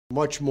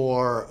Much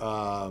more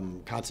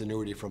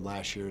continuity from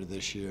last year to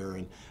this year,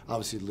 and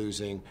obviously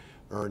losing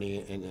Ernie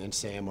and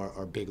Sam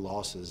are big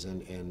losses,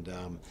 and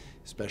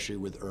especially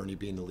with Ernie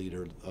being the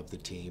leader of the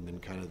team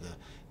and kind of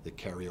the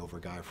carryover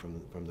guy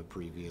from the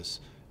previous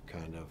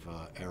kind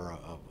of era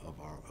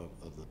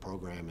of the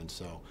program. And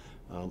so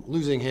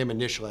losing him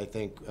initially, I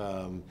think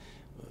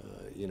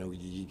you know,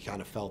 you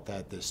kind of felt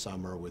that this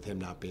summer with him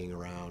not being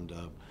around,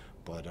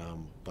 but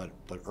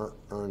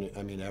Ernie,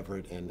 I mean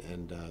Everett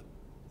and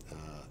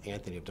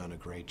Anthony have done a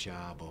great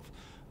job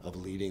of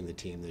leading the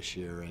team this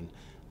year, and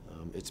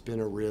it's been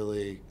a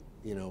really,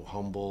 you know,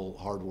 humble,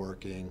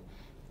 hardworking,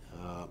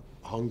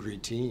 hungry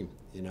team,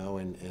 you know,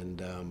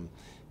 and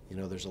you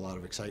know, there's a lot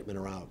of excitement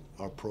around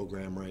our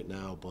program right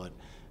now, but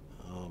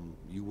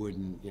you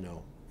wouldn't, you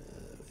know,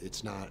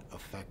 it's not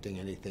affecting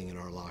anything in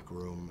our locker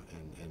room,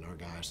 and our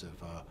guys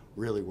have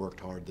really worked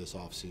hard this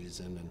off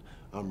season, and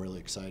I'm really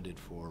excited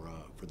for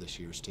this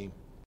year's team.